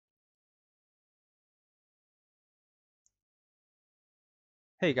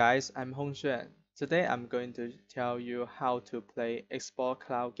Hey guys, I'm Hongxuan. Today I'm going to tell you how to play Xbox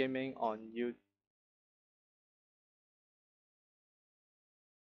Cloud Gaming on you.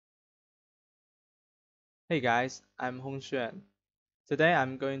 Hey guys, I'm Hongxuan. Today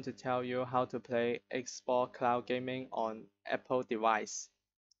I'm going to tell you how to play Xbox Cloud Gaming on Apple device.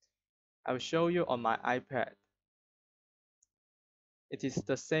 I will show you on my iPad. It is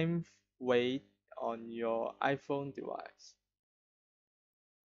the same way on your iPhone device.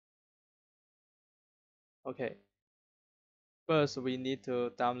 Okay, first we need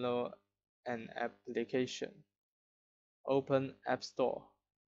to download an application. Open App Store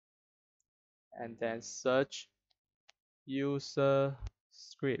and then search user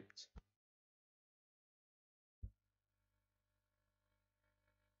script.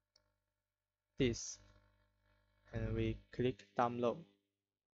 This and we click download.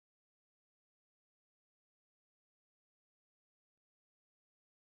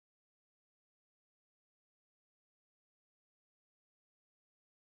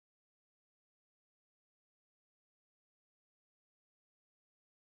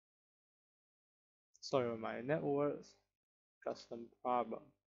 Sorry, my network got some problem.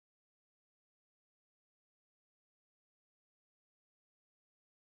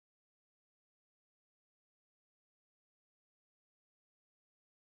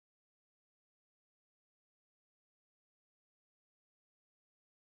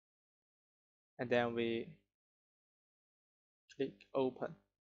 And then we click open.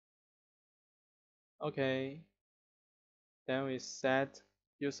 Okay, then we set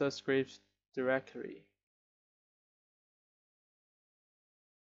user script directory.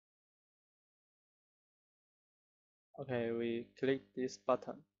 Okay, we click this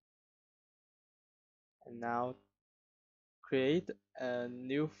button. And now create a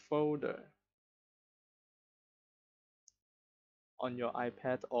new folder on your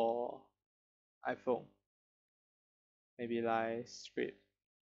iPad or iPhone. Maybe like script.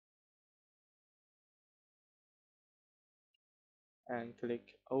 And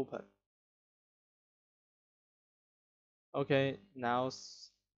click open. Okay, now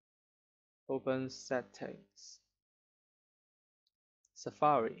open settings.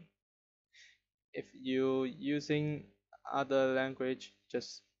 Safari. If you using other language,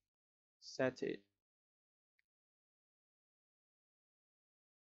 just set it.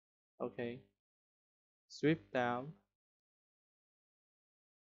 Okay. Sweep down.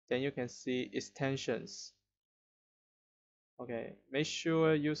 Then you can see extensions. Okay. Make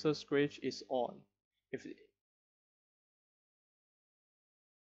sure user script is on. If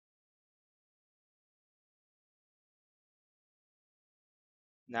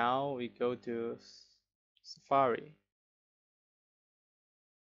Now we go to Safari.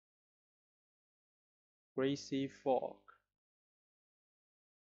 Gracie Fork.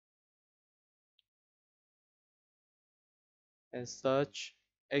 And search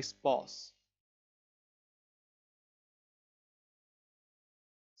Xbox.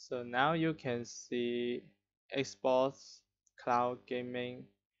 So now you can see Xbox Cloud Gaming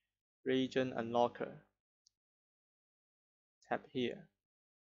Region Unlocker. Tap here.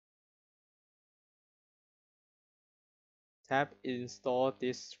 Tap install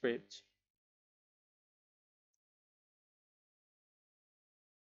this script.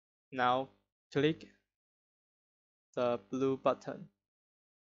 Now click the blue button.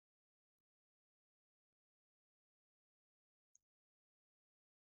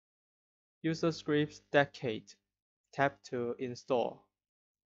 User script decade. Tap to install.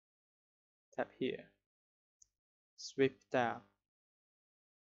 Tap here. Sweep down.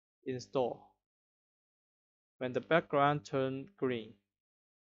 Install. When the background turns green,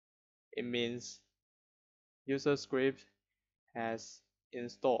 it means user script has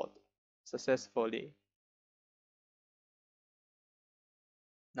installed successfully.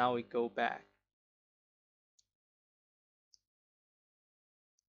 Now we go back.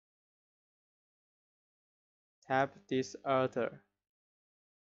 Tap this other.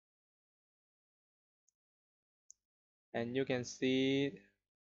 And you can see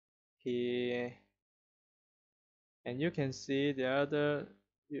here, and you can see the other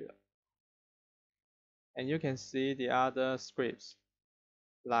scripts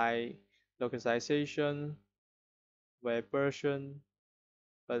like localization, web version,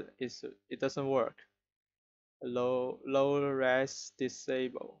 but it doesn't work. Low res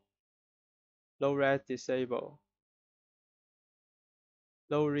disable, low res disable,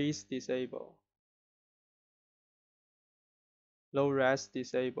 low res disable, low res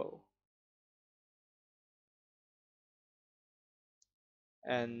disable,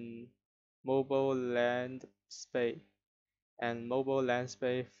 and mobile land space and mobile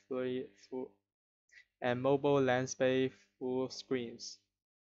landscape full screens.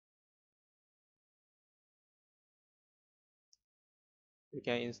 You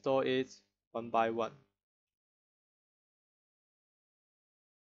can install it one by one.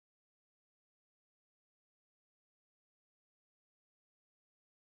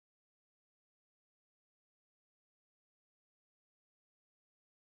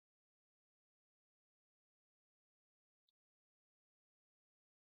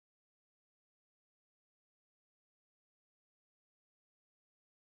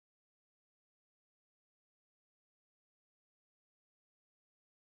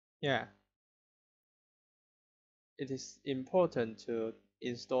 Yeah, it is important to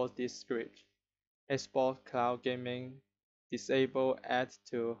install this script. Export cloud gaming, disable add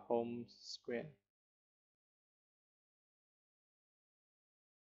to home screen.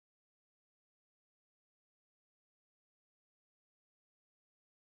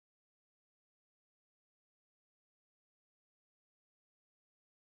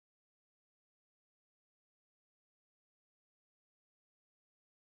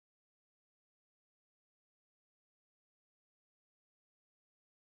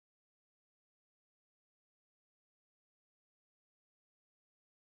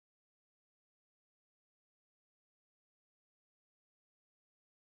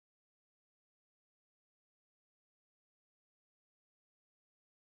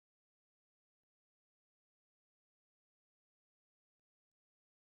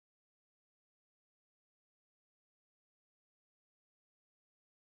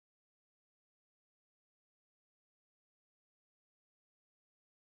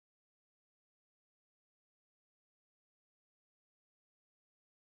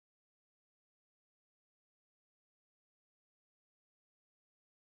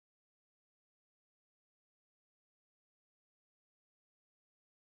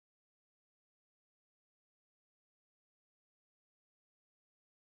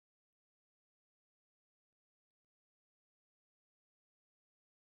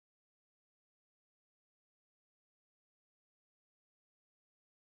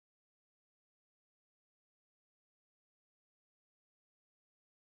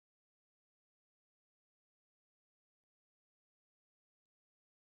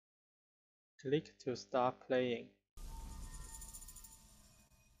 Click to start playing.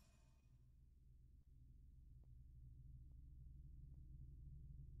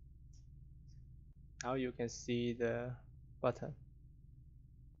 Now you can see the button.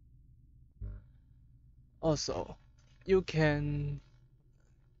 Also, you can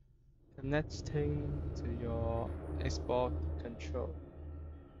connecting to your export control.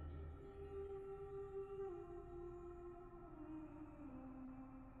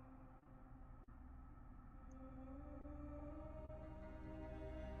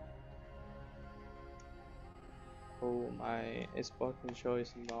 Oh, my export control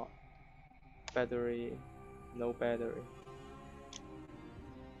is not battery, no battery.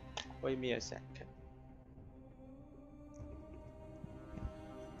 Wait me a second.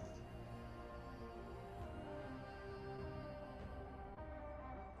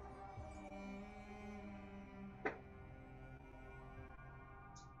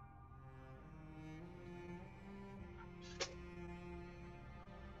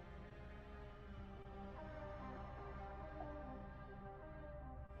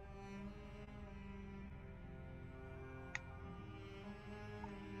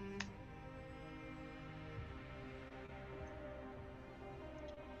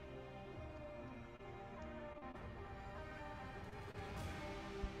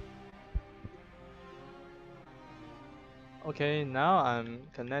 Okay, now I'm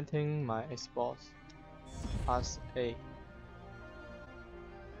connecting my Xbox as A.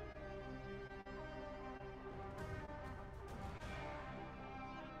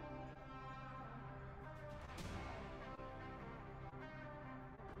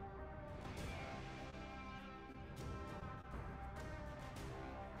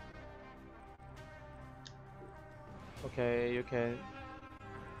 Okay, you can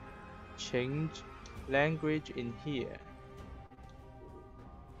change language in here.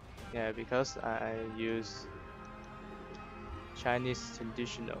 Yeah, because I use Chinese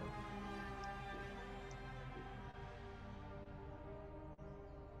traditional.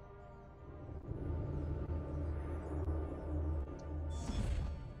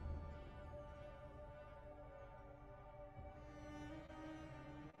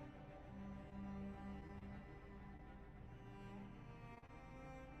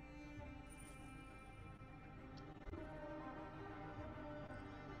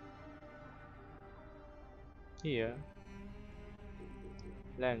 Here,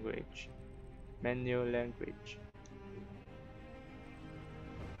 language, menu language.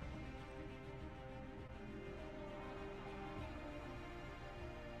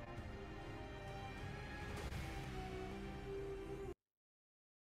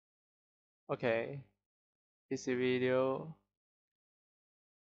 Okay, PC video.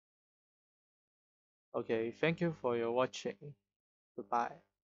 Okay, thank you for your watching. Goodbye.